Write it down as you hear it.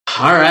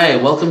All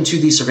right, welcome to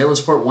the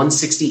Surveillance Report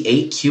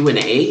 168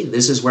 Q&A.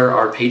 This is where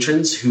our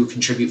patrons who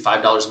contribute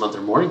 $5 a month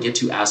or more get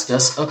to ask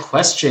us a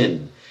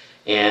question.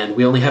 And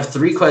we only have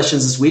 3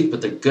 questions this week, but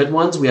they're good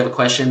ones. We have a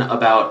question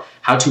about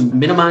how to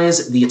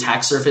minimize the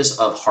attack surface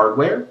of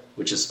hardware,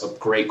 which is a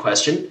great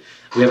question.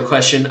 We have a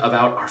question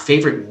about our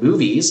favorite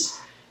movies.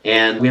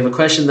 And we have a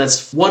question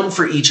that's one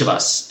for each of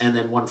us, and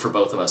then one for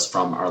both of us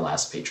from our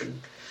last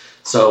patron.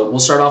 So we'll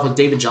start off with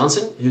David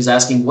Johnson, who's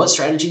asking, what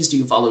strategies do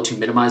you follow to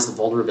minimize the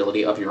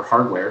vulnerability of your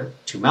hardware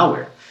to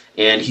malware?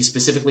 And he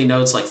specifically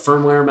notes like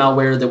firmware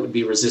malware that would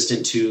be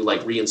resistant to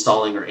like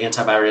reinstalling or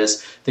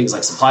antivirus, things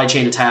like supply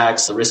chain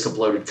attacks, the risk of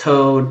bloated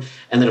code,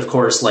 and then of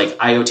course like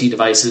IoT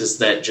devices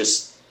that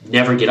just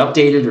never get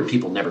updated or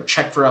people never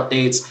check for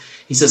updates.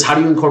 He says, how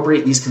do you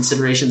incorporate these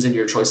considerations into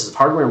your choices of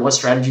hardware, and what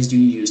strategies do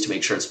you use to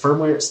make sure its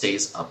firmware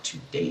stays up to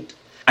date?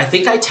 I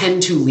think I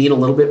tend to lean a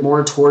little bit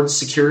more towards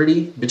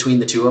security between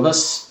the two of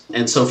us.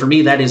 And so for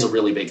me, that is a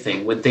really big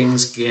thing. When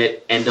things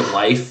get end of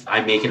life,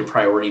 I make it a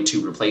priority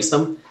to replace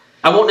them.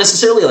 I won't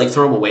necessarily like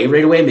throw them away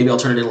right away. Maybe I'll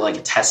turn it into like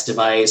a test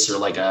device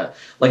or I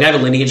have a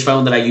Lineage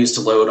phone that I use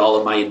to load all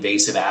of my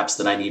invasive apps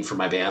that I need for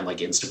my band, like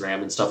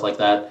Instagram and stuff like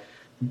that.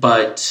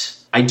 But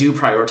I do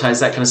prioritize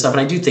that kind of stuff. And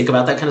I do think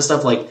about that kind of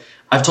stuff. Like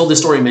I've told this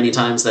story many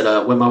times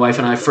that when my wife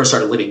and I first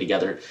started living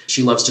together,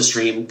 she loves to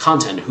stream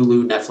content,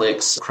 Hulu,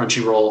 Netflix,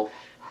 Crunchyroll.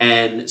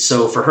 And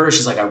so for her,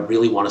 she's like, I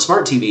really want a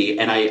smart TV.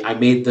 And I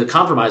made the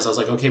compromise. I was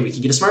like, okay, we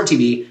can get a smart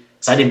TV.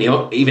 Because I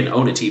didn't even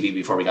own a TV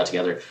before we got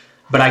together.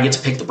 But I get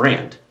to pick the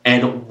brand.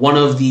 And one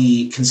of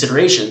the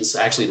considerations,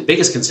 actually the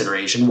biggest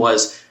consideration,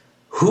 was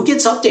who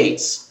gets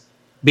updates?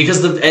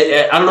 Because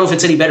I don't know if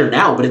it's any better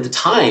now, but at the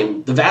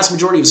time, the vast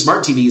majority of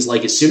smart TVs,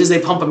 like as soon as they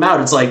pump them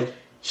out, it's like,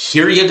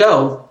 here you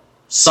go.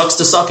 Sucks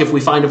to suck if we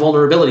find a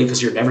vulnerability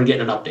because you're never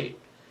getting an update.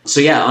 So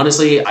yeah,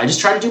 honestly, I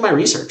just try to do my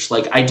research.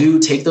 Like I do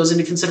take those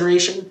into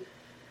consideration,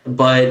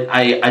 but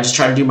I just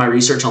try to do my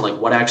research on like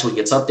what actually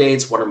gets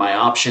updates, what are my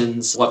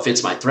options, what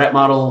fits my threat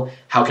model,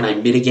 how can I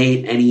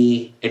mitigate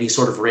any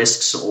sort of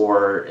risks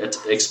or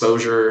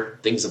exposure,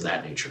 things of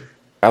that nature.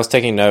 I was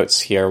taking notes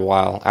here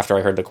after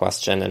I heard the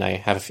question, and I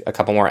have a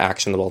couple more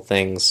actionable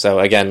things. So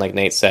again, like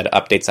Nate said,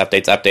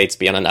 updates,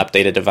 be on an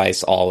updated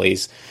device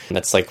always. And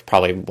that's like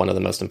probably one of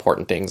the most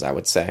important things I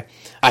would say.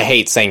 I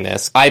hate saying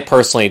this. I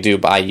personally do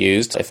buy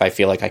used if I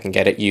feel like I can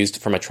get it used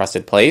from a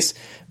trusted place,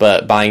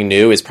 but buying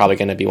new is probably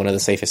going to be one of the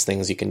safest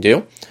things you can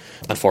do.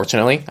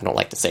 Unfortunately, I don't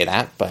like to say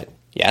that, but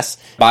yes.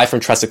 Buy from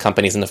trusted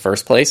companies in the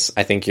first place.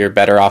 I think you're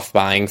better off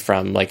buying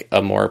from like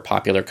a more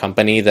popular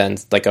company than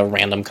like a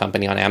random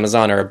company on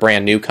Amazon or a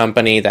brand new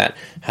company that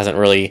hasn't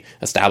really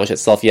established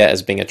itself yet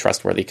as being a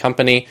trustworthy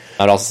company.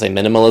 I'd also say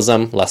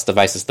minimalism, less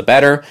devices the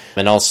better.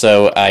 And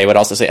also, I would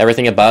also say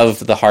everything above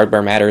the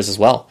hardware matters as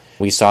well.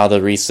 We saw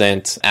the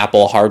recent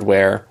Apple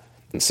hardware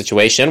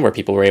situation where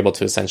people were able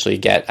to essentially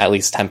get at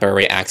least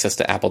temporary access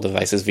to Apple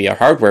devices via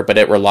hardware, but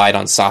it relied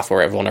on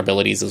software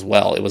vulnerabilities as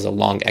well. It was a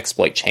long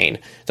exploit chain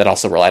that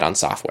also relied on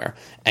software.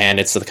 And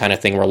it's the kind of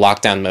thing where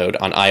lockdown mode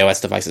on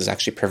iOS devices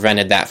actually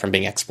prevented that from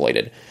being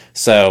exploited.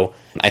 So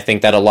I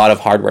think that a lot of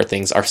hardware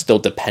things are still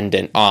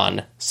dependent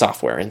on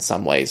software in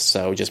some ways.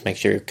 So just make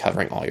sure you're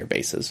covering all your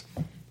bases.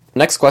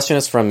 Next question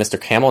is from Mr.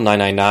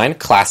 Camel999,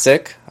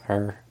 classic,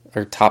 our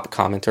top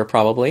commenter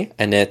probably.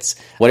 And it's,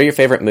 what are your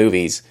favorite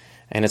movies?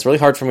 And it's really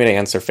hard for me to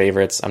answer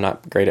favorites. I'm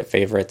not great at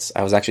favorites.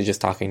 I was actually just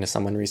talking to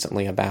someone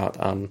recently about,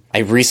 I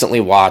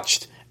recently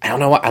watched, I don't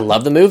know what, I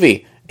love the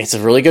movie. It's a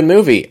really good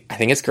movie. I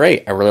think it's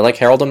great. I really like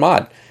Harold and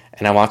Maude.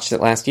 And I watched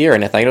it last year,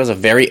 and I thought it was a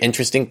very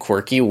interesting,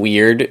 quirky,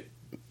 weird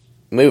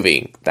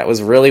movie. That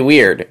was really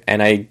weird.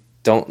 And I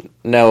don't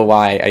know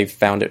why I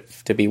found it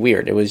to be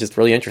weird. It was just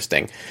really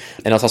interesting.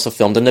 And it was also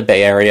filmed in the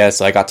Bay Area,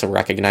 so I got to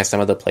recognize some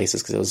of the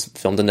places because it was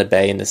filmed in the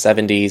Bay in the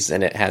 70s,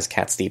 and it has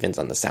Cat Stevens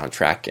on the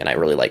soundtrack, and I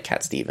really like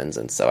Cat Stevens,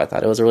 and so I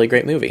thought it was a really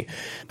great movie.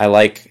 I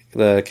like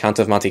The Count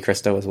of Monte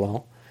Cristo as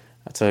well.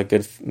 That's a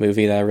good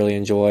movie that I really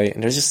enjoy,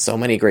 and there's just so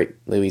many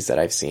great movies that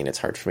I've seen, it's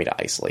hard for me to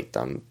isolate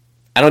them.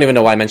 I don't even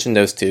know why I mentioned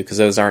those two, because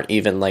those aren't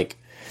even like,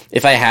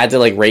 if I had to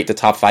like rate the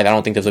top 5, I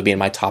don't think those would be in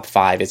my top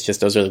 5. It's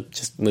just, those are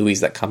just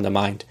movies that come to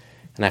mind.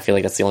 And I feel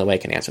like that's the only way I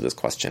can answer this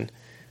question,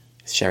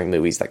 is sharing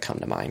movies that come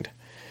to mind.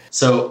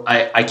 So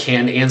I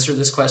can answer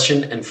this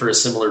question, and for a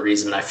similar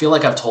reason. And I feel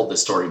like I've told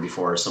this story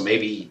before, so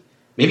maybe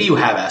you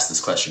have asked this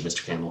question,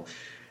 Mr. Campbell.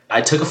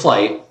 I took a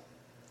flight,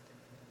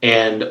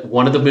 and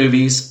one of the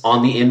movies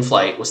on the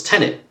in-flight was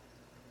Tenet.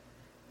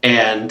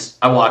 And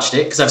I watched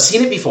it, because I've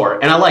seen it before,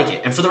 and I like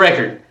it. And for the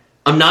record,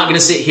 I'm not going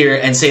to sit here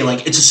and say,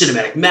 like, it's a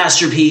cinematic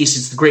masterpiece,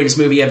 it's the greatest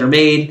movie ever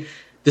made.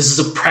 This is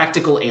a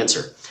practical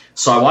answer.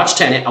 So I watched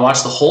Tenet. I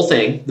watched the whole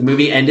thing. The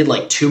movie ended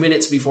like 2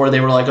 minutes before they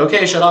were like,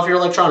 okay, shut off your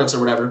electronics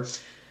or whatever.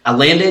 I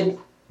landed.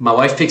 My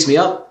wife picks me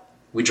up.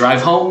 We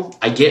drive home.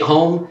 I get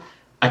home.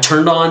 I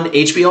turned on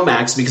HBO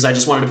Max because I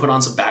just wanted to put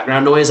on some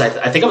background noise.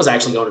 I think I was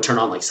actually going to turn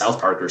on like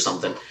South Park or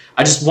something.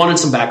 I just wanted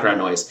some background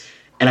noise.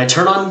 And I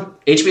turn on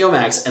HBO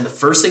Max, and the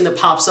first thing that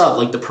pops up,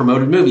 like the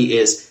promoted movie,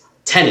 is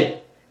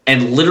Tenet.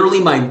 And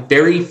literally my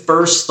very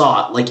first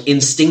thought, like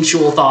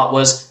instinctual thought,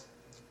 was,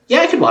 Yeah,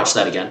 I could watch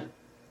that again.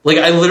 Like,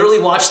 I literally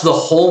watched the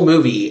whole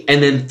movie,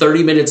 and then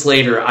 30 minutes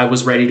later, I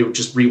was ready to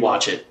just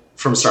rewatch it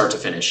from start to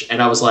finish.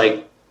 And I was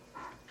like,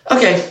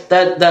 okay,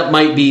 that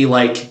might be,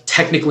 like,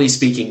 technically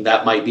speaking,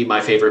 that might be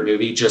my favorite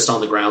movie, just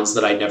on the grounds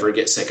that I never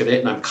get sick of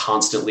it, and I'm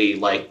constantly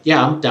like,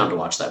 yeah, I'm down to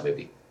watch that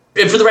movie.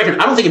 And for the record,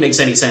 I don't think it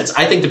makes any sense.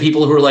 I think the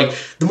people who are like,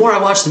 the more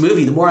I watch the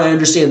movie, the more I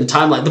understand the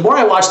timeline. The more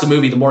I watch the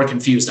movie, the more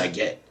confused I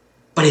get.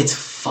 But it's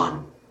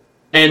fun.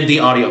 And the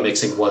audio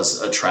mixing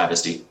was a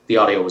travesty. The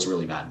audio was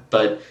really bad.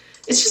 But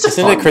it's just a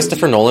Isn't fun it a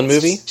Christopher movie. Nolan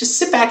movie? Just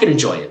sit back and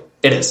enjoy it.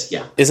 It is,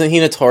 yeah. Isn't he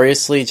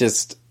notoriously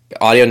just...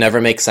 Audio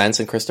never makes sense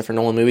in Christopher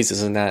Nolan movies?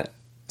 Isn't that...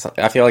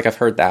 I feel like I've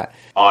heard that.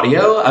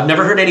 Audio? I've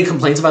never heard any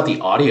complaints about the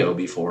audio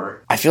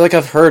before. I feel like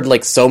I've heard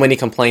like so many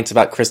complaints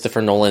about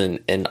Christopher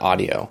Nolan in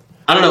audio.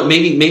 I don't know,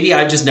 maybe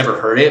I've just never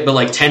heard it, but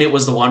like Tenet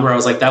was the one where I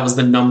was like, that was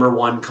the number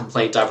one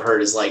complaint I've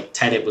heard is like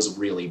Tenet was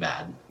really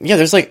bad. Yeah,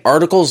 there's like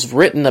articles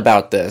written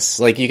about this.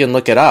 Like you can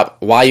look it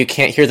up, why you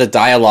can't hear the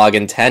dialogue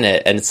in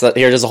Tenet. And it's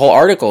there's a whole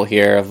article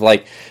here of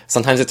like,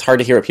 sometimes it's hard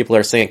to hear what people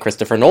are saying in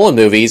Christopher Nolan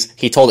movies.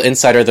 He told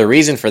Insider the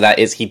reason for that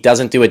is he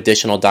doesn't do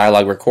additional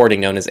dialogue recording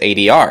known as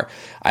ADR.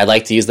 I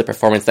like to use the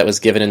performance that was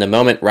given in the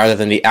moment rather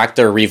than the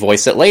actor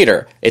revoice it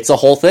later. It's a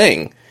whole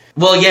thing.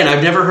 Well, again,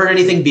 I've never heard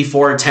anything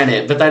before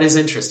Tenet, but that is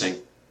interesting.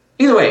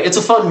 Either way, it's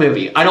a fun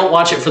movie. I don't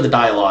watch it for the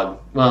dialogue.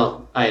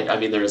 Well, I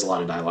mean, there is a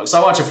lot of dialogue,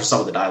 so I watch it for some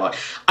of the dialogue.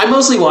 I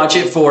mostly watch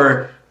it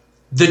for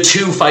the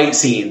two fight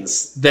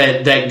scenes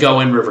that go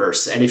in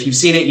reverse. And if you've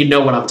seen it, you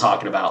know what I'm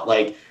talking about.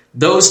 Like,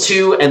 those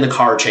two and the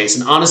car chase.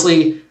 And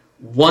honestly,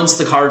 once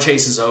the car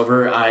chase is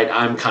over,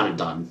 I'm kind of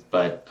done.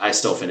 But I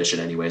still finish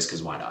it anyways,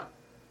 because why not?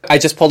 I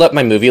just pulled up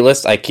my movie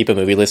list. I keep a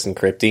movie list in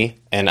Crypty,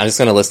 and I'm just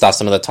going to list off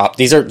some of the top.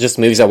 These are just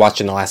movies I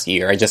watched in the last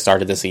year. I just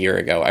started this a year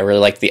ago. I really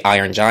liked The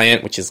Iron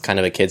Giant, which is kind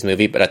of a kid's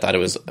movie, but I thought it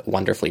was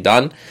wonderfully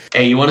done.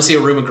 Hey, you want to see a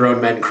room of grown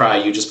men cry,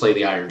 you just play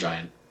The Iron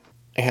Giant.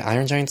 Yeah,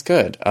 Iron Giant's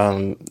good.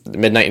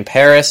 Midnight in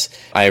Paris.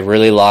 I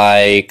really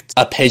liked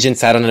A Pigeon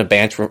Sat on a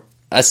Branch.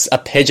 A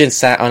Pigeon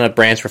Sat on a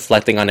Branch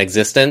Reflecting on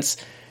Existence,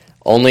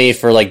 only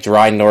for like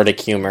dry Nordic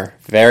humor.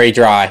 Very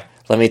dry,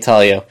 let me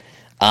tell you.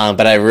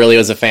 But I really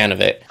was a fan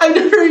of it. I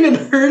never even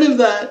heard of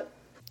that.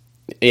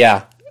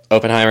 Yeah,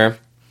 Oppenheimer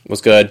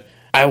was good.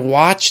 I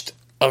watched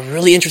a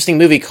really interesting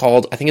movie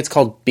called, I think it's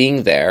called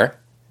Being There.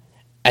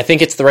 I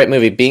think it's the right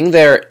movie. Being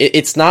There,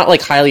 it's not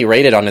like highly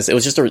rated on this. It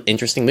was just an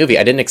interesting movie.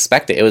 I didn't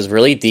expect it. It was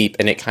really deep,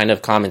 and it kind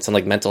of comments on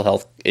like mental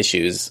health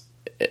issues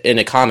in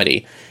a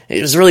comedy.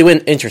 It was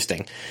really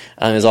interesting,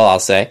 is all I'll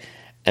say.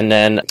 And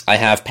then I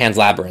have Pan's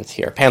Labyrinth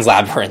here. Pan's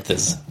Labyrinth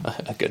is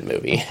a good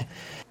movie.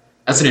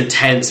 That's an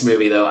intense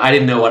movie, though. I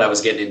didn't know what I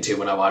was getting into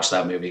when I watched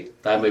that movie.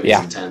 That movie is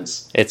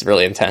intense. It's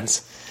really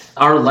intense.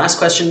 Our last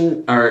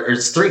question, or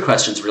it's three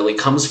questions really,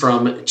 comes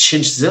from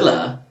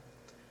Chinchzilla,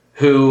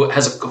 who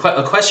has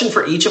a question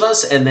for each of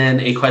us and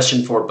then a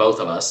question for both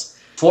of us.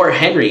 For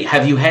Henry,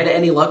 have you had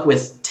any luck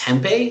with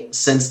tempeh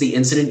since the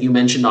incident you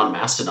mentioned on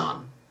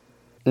Mastodon?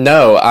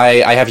 No,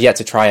 I have yet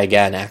to try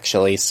again,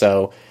 actually,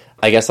 so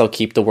I guess I'll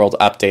keep the world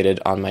updated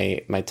on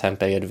my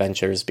tempeh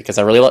adventures because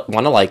I really want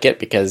to like it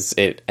because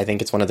I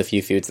think it's one of the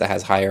few foods that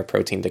has higher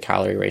protein to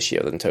calorie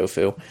ratio than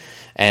tofu.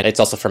 And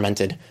it's also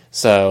fermented.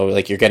 So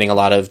like you're getting a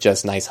lot of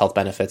just nice health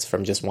benefits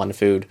from just one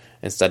food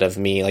instead of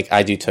me. Like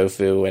I do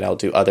tofu and I'll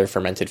do other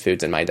fermented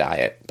foods in my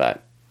diet.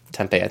 But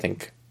tempeh I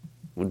think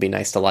would be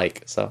nice to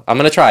like. So I'm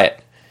going to try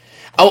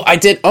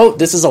it.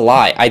 This is a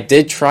lie. I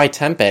did try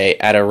tempeh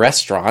at a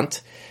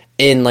restaurant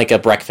in like a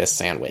breakfast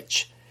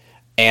sandwich.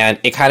 And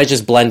it kind of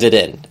just blended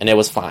in, and it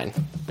was fine.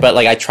 But,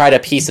 like, I tried a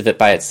piece of it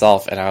by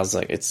itself, and I was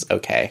like, it's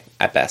okay.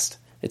 At best,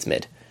 it's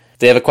mid.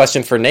 They have a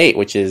question for Nate,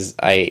 which is,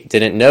 I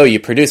didn't know you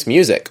produce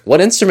music.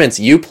 What instruments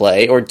you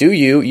play, or do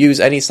you use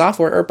any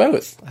software, or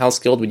both? How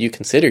skilled would you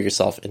consider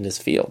yourself in this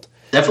field?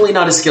 Definitely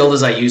not as skilled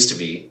as I used to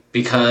be,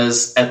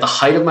 because at the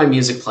height of my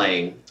music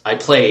playing, I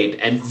played,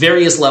 and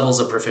various levels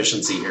of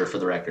proficiency here for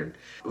the record.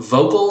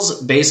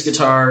 Vocals, bass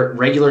guitar,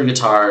 regular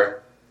guitar,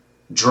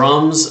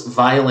 drums,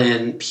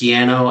 violin,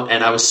 piano,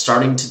 and I was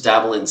starting to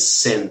dabble in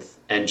synth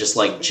and just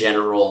like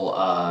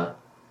general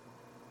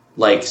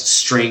like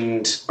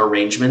stringed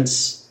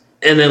arrangements.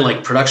 And then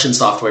like production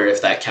software,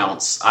 if that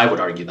counts. I would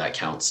argue that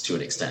counts to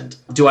an extent.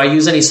 Do I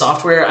use any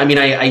software? I mean,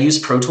 I use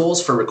Pro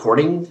Tools for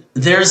recording.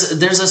 There's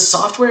a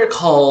software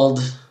called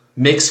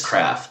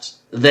Mixcraft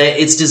that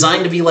it's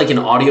designed to be like an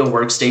audio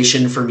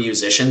workstation for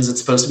musicians.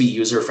 It's supposed to be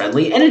user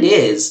friendly, and it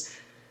is.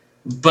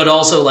 But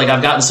also, like,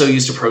 I've gotten so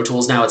used to Pro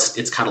Tools now,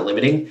 it's kind of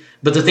limiting.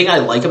 But the thing I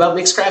like about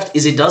Mixcraft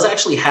is it does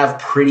actually have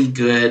pretty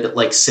good,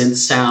 like, synth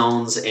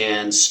sounds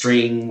and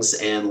strings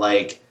and,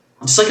 like,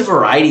 just, like, a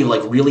variety of,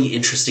 like, really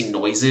interesting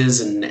noises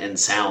and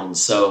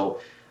sounds. So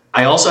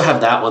I also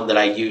have that one that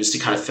I use to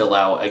kind of fill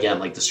out, again,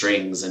 like, the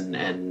strings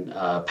and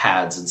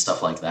pads and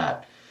stuff like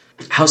that.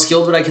 How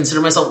skilled would I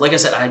consider myself? Like I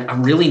said,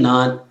 I'm really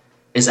not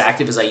as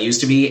active as I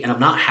used to be, and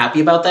I'm not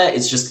happy about that.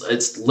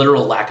 It's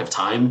literal lack of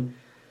time.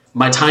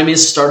 My time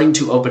is starting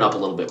to open up a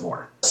little bit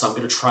more. So I'm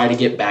going to try to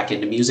get back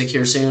into music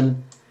here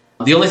soon.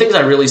 The only things I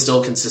really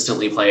still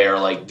consistently play are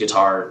like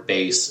guitar,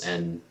 bass,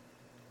 and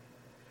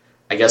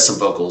I guess some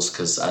vocals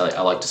because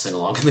I like to sing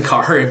along in the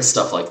car and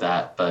stuff like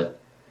that. But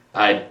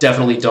I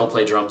definitely don't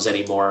play drums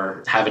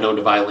anymore. Haven't owned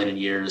a violin in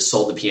years.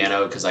 Sold the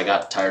piano because I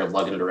got tired of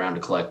lugging it around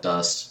to collect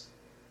dust.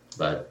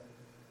 But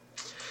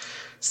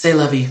stay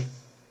lovey.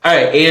 All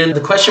right, and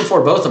the question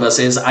for both of us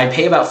is, I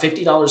pay about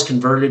 $50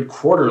 converted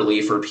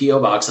quarterly for a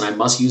P.O. box, and I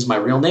must use my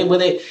real name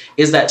with it.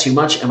 Is that too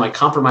much? Am I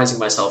compromising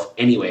myself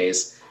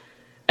anyways?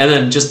 And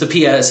then just the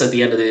P.S. at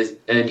the end of the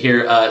end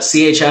here,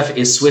 CHF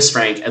is Swiss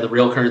franc, and the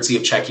real currency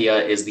of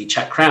Czechia is the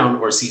Czech crown,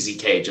 or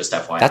CZK, just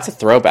FYI. That's a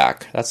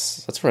throwback.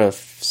 That's from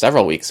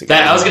several weeks ago.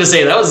 I was going to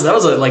say, that was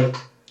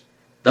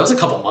a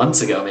couple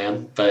months ago,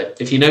 man. But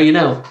if you know, you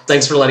know.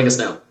 Thanks for letting us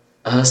know.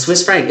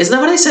 Swiss franc. Isn't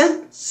that what I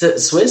said?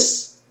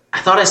 Swiss? I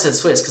thought I said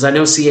Swiss because I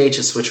know CH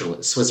is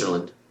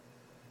Switzerland.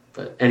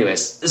 But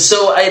anyways,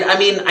 so I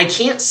mean, I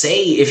can't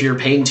say if you're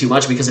paying too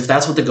much because if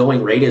that's what the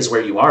going rate is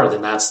where you are,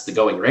 then that's the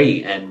going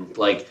rate. And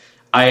like,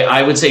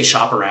 I would say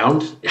shop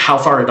around. How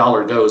far a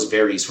dollar goes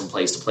varies from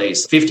place to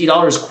place.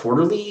 $50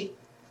 quarterly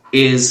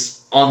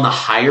is on the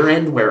higher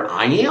end where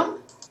I am,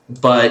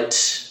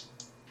 but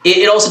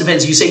it also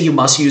depends. You say you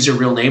must use your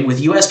real name.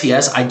 With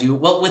USPS, I do.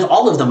 Well, with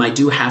all of them, I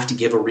do have to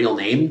give a real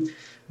name.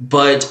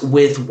 But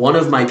with one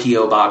of my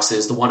P.O.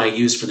 boxes, the one I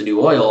use for the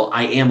new oil,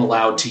 I am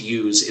allowed to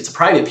use, it's a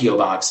private P.O.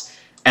 box,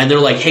 and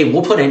they're like, hey,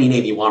 we'll put any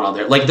name you want on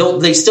there. Like,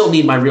 they still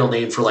need my real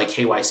name for, like,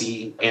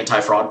 KYC,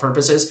 anti-fraud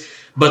purposes,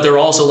 but they're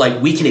also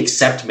like, we can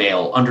accept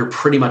mail under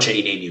pretty much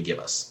any name you give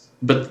us.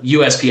 But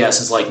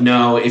USPS is like,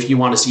 no, if you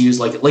want us to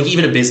use, like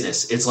even a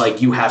business, it's like,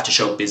 you have to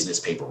show business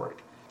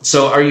paperwork.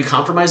 So are you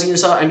compromising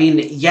yourself? I mean,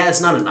 yeah, it's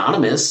not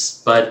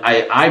anonymous, but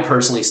I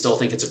personally still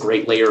think it's a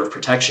great layer of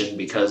protection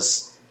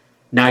because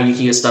now you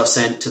can get stuff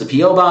sent to the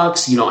P.O.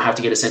 box. You don't have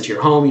to get it sent to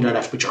your home. You don't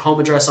have to put your home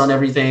address on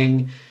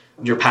everything.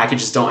 Your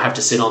packages don't have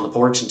to sit on the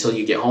porch until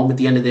you get home at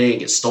the end of the day and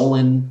get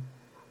stolen.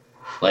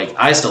 Like,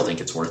 I still think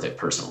it's worth it,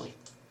 personally.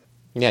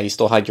 Yeah, you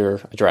still hide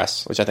your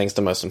address, which I think is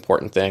the most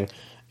important thing.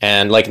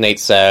 And like Nate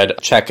said,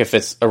 check if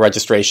it's a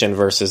registration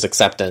versus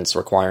acceptance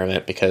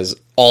requirement because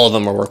all of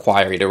them will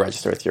require you to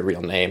register with your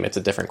real name. It's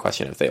a different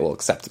question if they will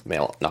accept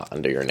mail not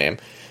under your name.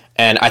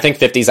 And I think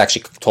 50 is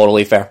actually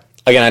totally fair.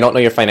 Again, I don't know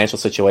your financial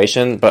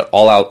situation, but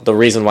the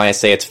reason why I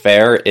say it's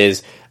fair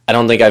is I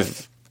think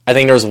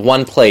there's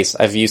one place,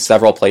 I've used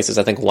several places,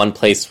 I think one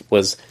place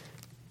was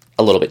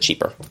a little bit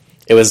cheaper.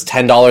 It was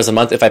 $10 a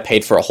month if I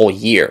paid for a whole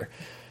year.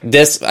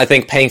 This, I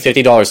think paying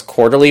 $50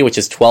 quarterly, which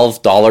is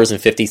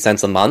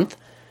 $12.50 a month,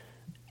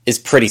 is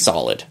pretty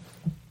solid.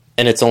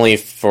 And it's only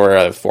for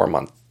a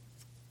 4-month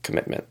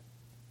commitment.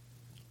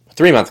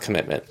 3-month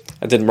commitment.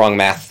 I did wrong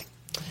math.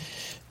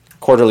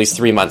 Quarterly's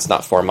 3 months,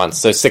 not 4 months.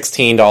 So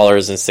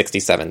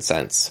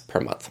 $16.67 per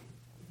month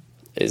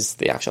is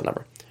the actual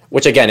number.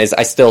 Which again is,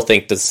 I still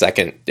think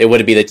it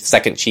would be the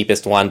second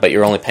cheapest one, but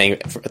you're only paying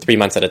for 3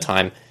 months at a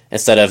time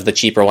instead of the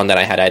cheaper one that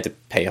I had to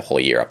pay a whole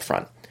year up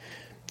front.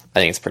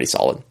 I think it's pretty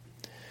solid.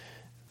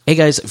 Hey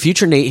guys,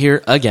 Future Nate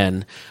here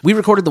again. We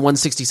recorded the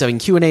 167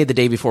 Q&A the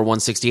day before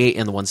 168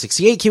 and the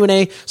 168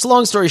 Q&A, so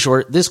long story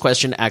short, this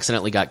question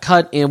accidentally got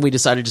cut, and we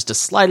decided just to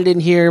slide it in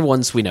here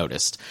once we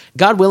noticed.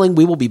 God willing,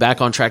 we will be back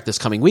on track this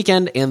coming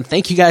weekend, and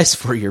thank you guys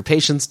for your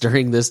patience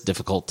during this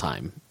difficult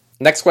time.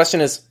 Next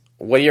question is,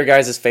 what are your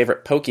guys'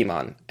 favorite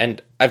Pokemon?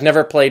 And I've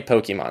never played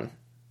Pokemon.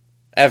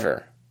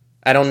 Ever.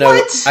 I don't know.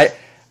 What?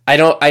 I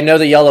know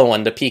the yellow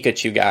one, the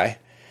Pikachu guy.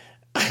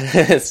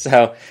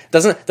 So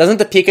doesn't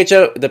the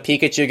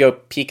Pikachu go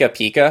Pika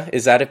Pika?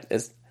 Is that it?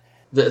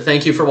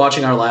 Thank you for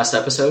watching our last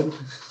episode.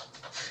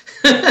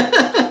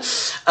 Yeah,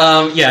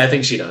 I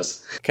think she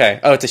does. Okay.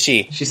 Oh, it's a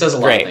she. She says a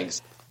lot of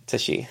things. It's a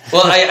she.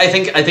 Well, I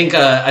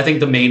think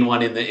the main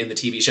one in the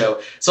TV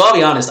show. So I'll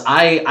be honest,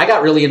 I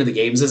got really into the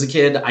games as a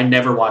kid. I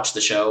never watched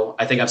the show.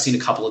 I think I've seen a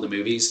couple of the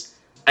movies,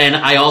 and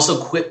I also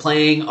quit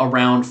playing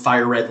around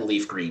Fire Red and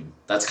Leaf Green.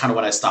 That's kind of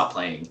when I stopped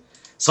playing.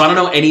 So I don't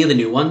know any of the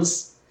new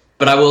ones.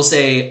 But I will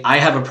say I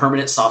have a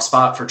permanent soft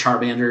spot for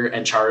Charmander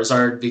and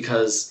Charizard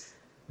because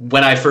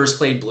when I first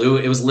played Blue,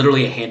 it was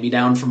literally a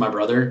hand-me-down from my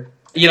brother.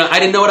 You know, I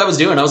didn't know what I was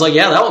doing. I was like,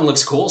 yeah, that one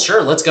looks cool.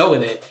 Sure, let's go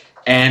with it.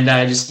 And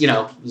I just,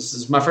 this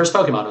is my first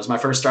Pokemon. It was my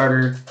first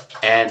starter,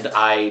 and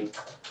I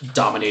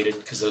dominated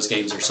because those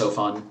games are so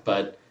fun.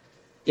 But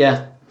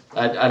yeah,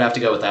 I'd have to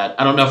go with that.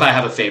 I don't know if I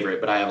have a favorite,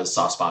 but I have a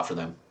soft spot for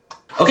them.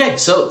 Okay,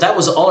 so that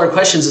was all our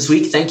questions this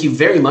week. Thank you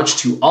very much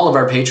to all of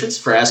our patrons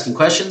for asking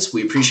questions.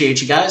 We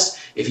appreciate you guys.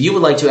 If you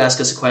would like to ask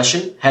us a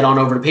question, head on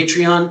over to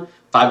Patreon,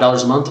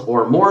 $5 a month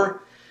or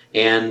more,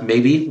 and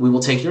maybe we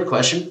will take your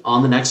question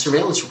on the next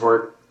Surveillance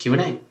Report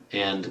Q&A.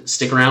 And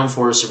stick around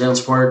for Surveillance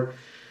Report,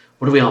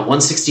 what are we on,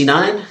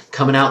 169,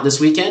 coming out this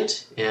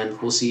weekend,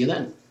 and we'll see you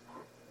then.